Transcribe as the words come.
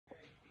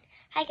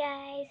Hi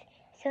guys,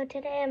 so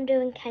today I'm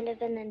doing kind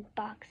of an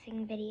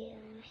unboxing video.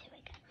 So I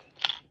got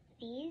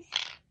these.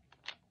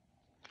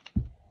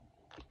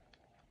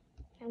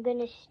 I'm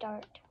gonna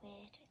start with,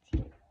 let's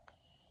see,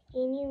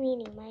 Eeny,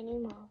 meeny, miny,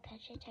 moe,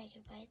 catch a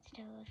tiger by its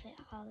toe, if it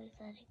hollers,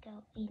 let it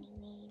go, eeny,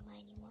 meeny,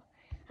 miny, moe.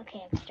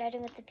 Okay, I'm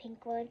starting with the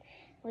pink one,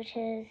 which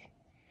is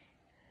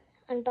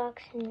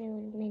unbox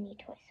new mini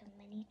toys. So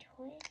mini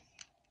toys.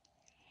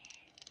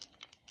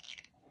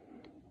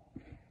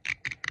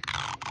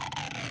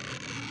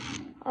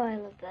 Oh, I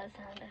love that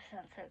sound. That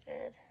sounds so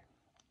good.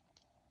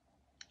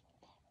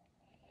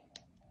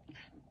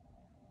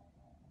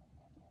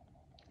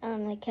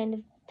 I kind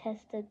of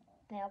tested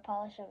nail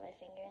polish on my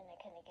finger and I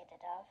couldn't get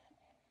it off.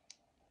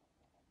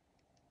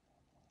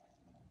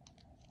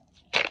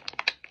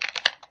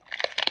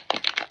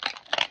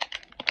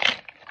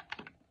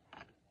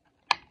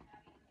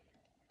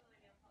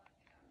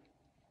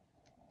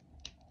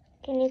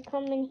 Can you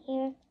come in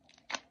here?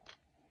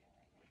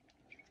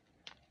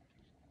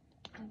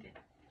 Okay.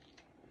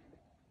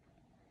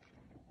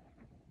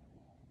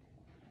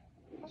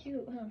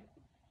 Cute, huh?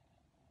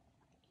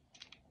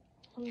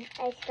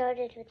 I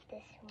started with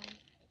this one.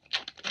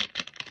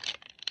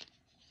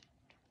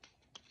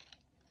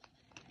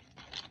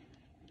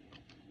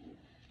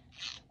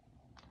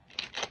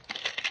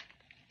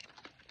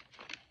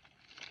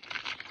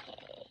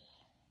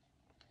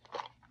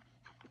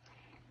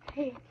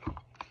 Okay.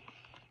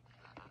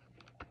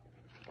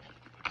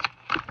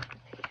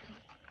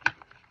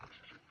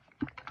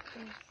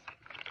 Let's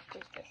do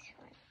this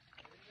one.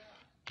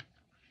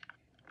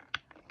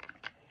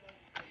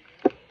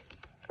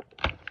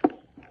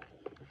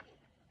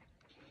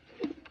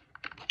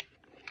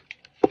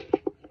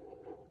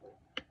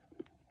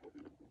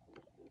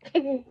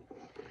 Can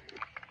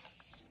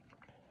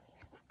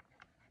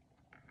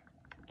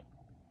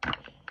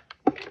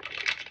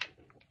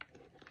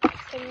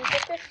you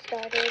get this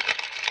started?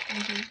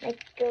 Like,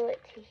 go it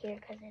to here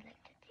because I like to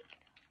take it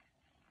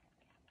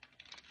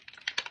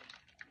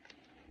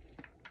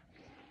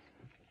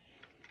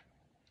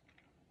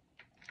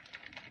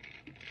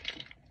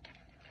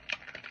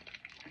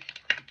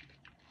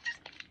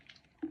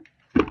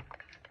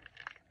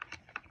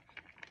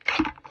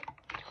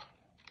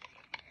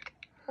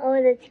off.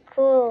 Oh, that's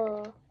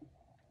cool.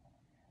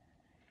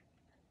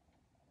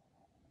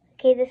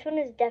 Okay, this one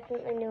is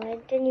definitely new. I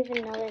didn't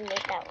even know they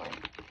made that one.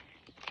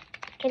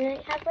 Can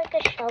I have like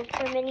a shelf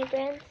for mini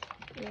brands?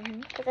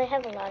 Because I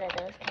have a lot of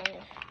those kind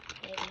of,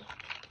 maybe.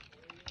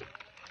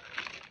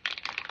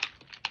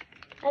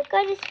 I've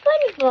got a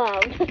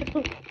SpongeBob.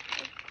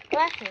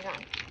 Glasses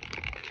on.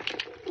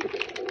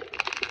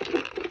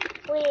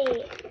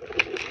 Wait.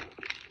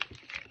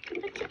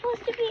 It's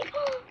supposed to be.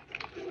 Oh,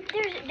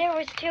 there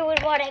was two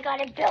in one. I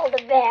got a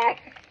Build-A-Bear.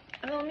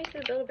 Oh, let me see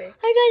the Build-A-Bear.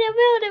 I got a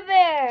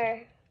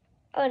Build-A-Bear.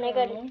 Oh, and I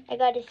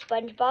got a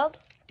SpongeBob.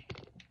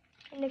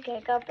 And okay, I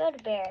got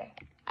Build-A-Bear.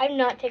 I'm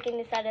not taking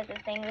this out of the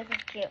thing. This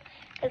is cute.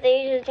 Because I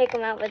usually take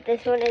them out, but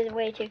this one is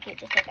way too cute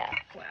to take out.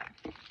 Wow.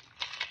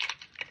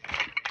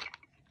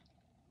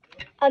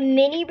 A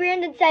mini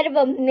brand inside of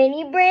a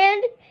mini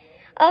brand?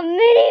 A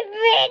mini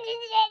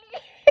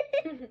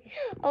brand!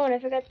 Oh, and I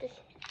forgot this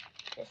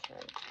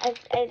one. I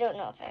don't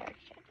know if I already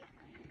showed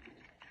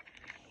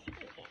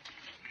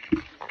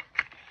you.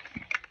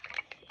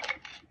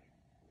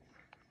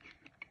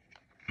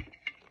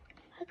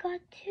 I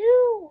got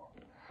two!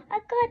 I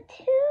got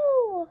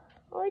two!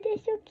 Oh,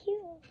 they're so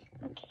cute.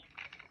 Okay.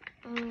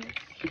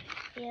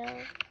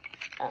 Fill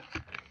up.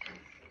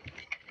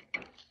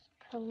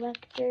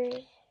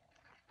 Collectors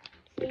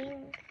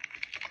thing.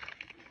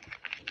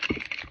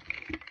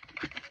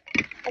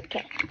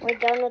 Okay, we're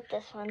done with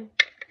this one.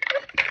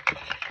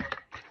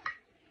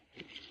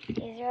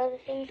 These are all the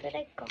things that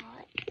I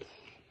got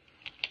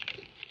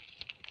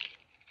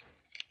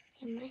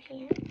in my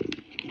hand.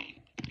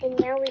 And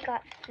now we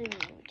got food. So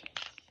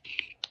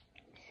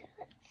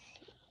let's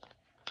see.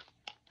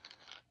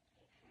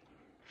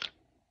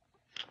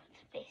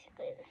 That's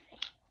basically the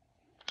thing.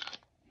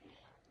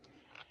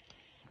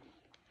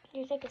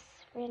 There's like a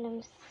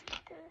random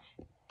sticker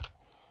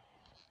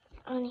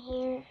on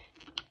here.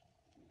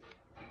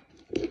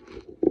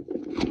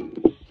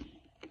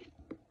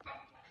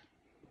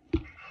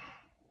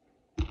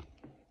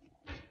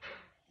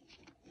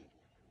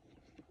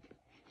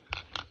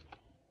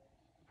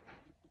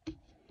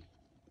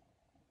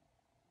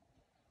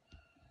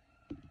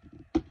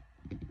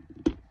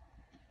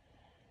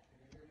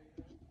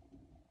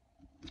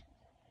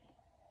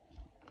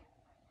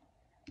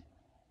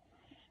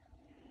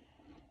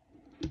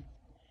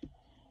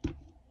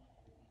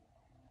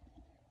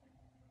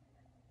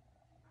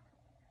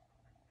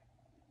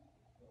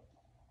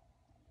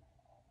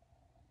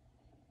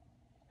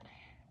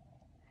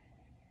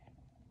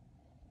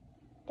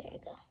 There you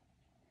go.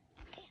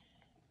 Okay.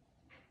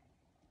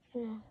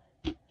 Now,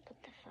 put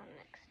the phone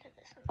next to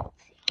this one.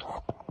 Let's see.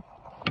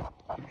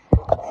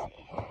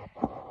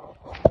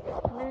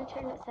 I'm going to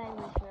turn it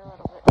sideways for a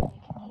little bit so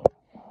you can hear.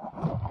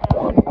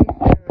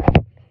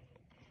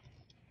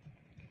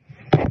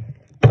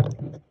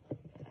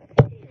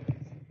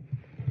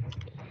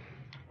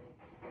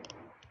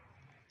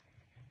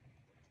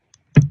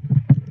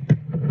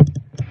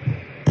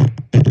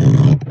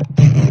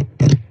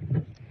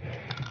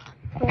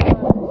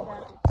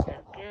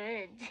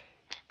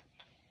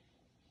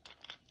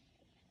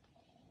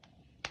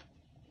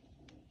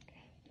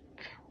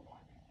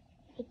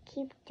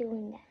 keep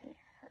doing that and it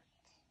hurts.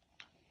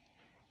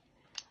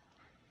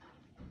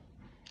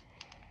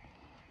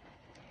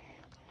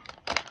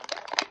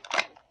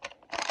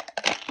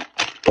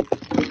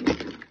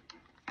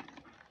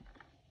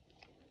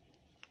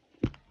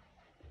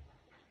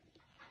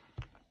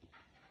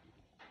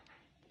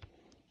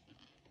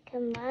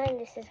 Come on,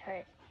 this is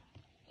hard.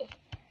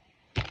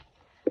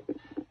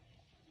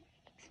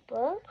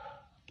 Explode?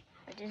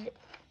 Or did it?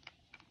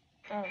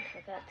 Oh, I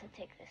forgot to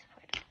take this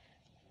part off.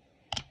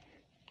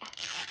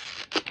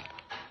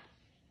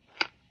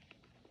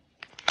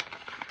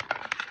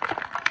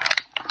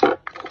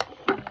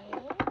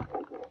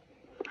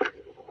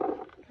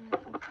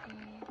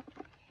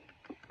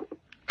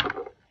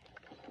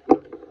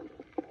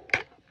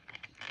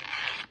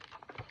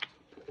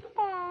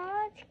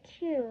 Aw, it's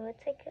cute.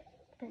 It's like a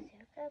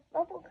bazooka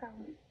bubble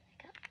gum.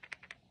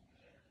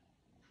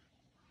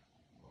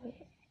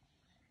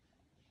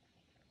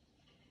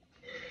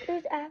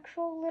 There's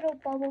actual little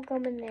bubble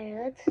gum in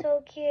there. That's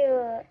so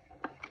cute.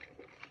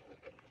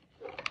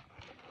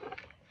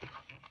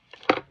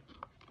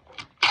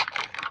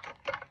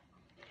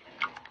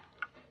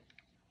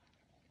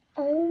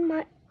 Oh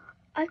my,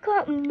 I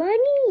got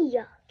money.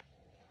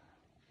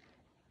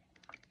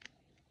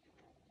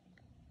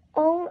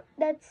 Oh,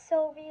 that's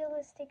so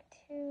realistic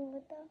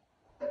too. What the?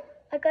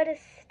 I got a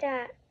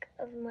stack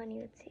of money.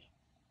 Let's see.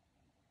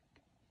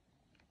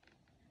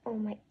 Oh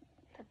my,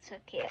 that's so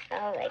cute.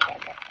 Oh my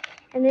goodness.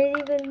 And there's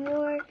even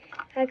more.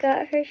 I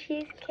got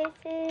Hershey's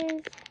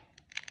Kisses.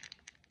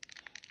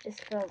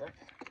 Just filled with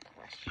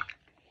plush.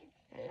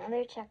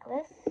 Another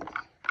checklist.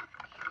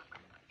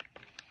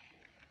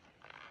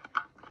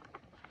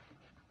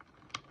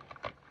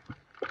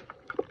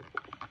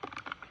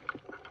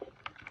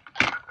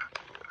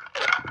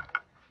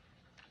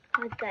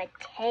 I got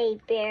Teddy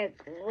Bear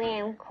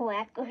graham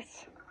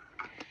crackers.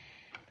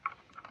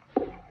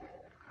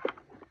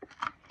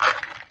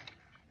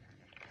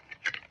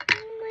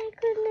 Oh my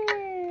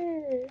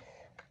goodness.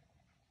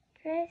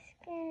 Dry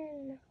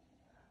skin.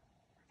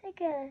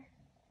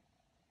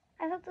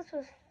 I thought this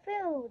was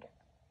food.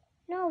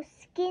 No,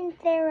 skin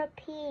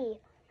therapy.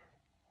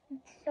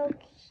 It's so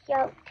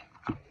cute.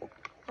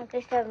 I'll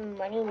just have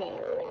money now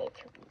when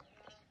it's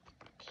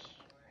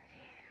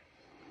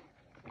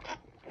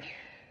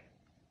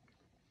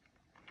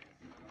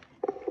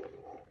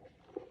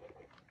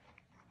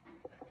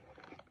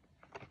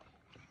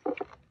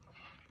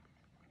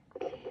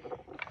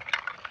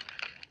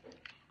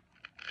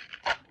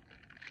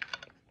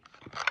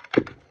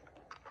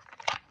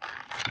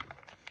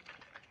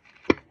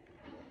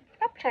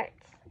Pop-Tarts.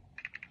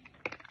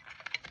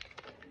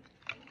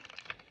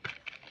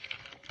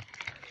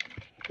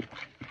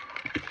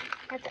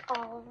 That's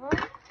all of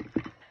them.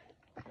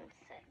 I'm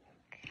sick.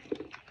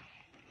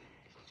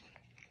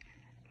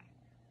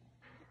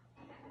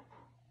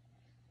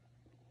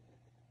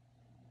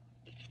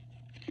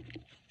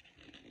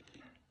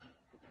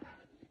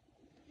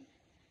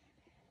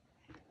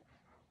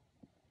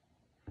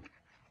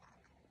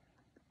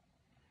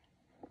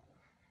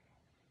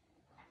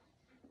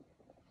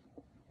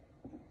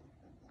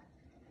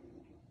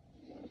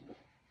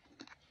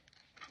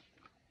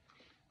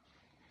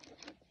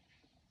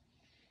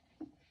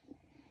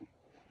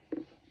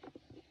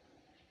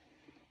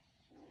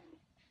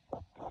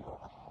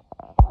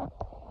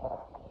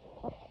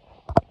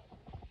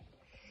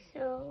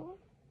 So,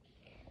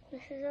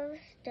 this is all the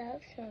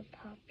stuff. So,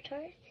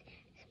 Pop-Tarts,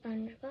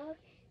 SpongeBob,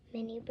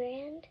 Mini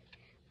Brand,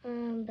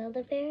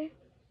 Build-A-Bear,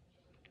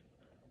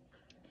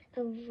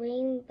 a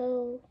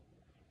rainbow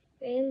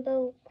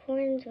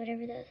corns,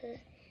 whatever that is.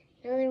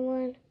 Another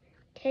one,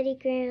 Teddy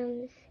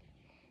Grahams,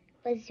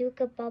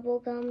 bazooka bubble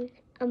gums,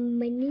 a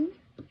mini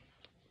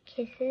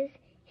kisses,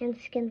 and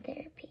skin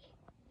therapy.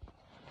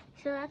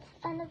 So that's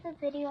the end of the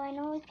video. I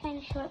know it was kind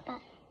of short, but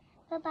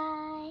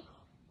bye-bye.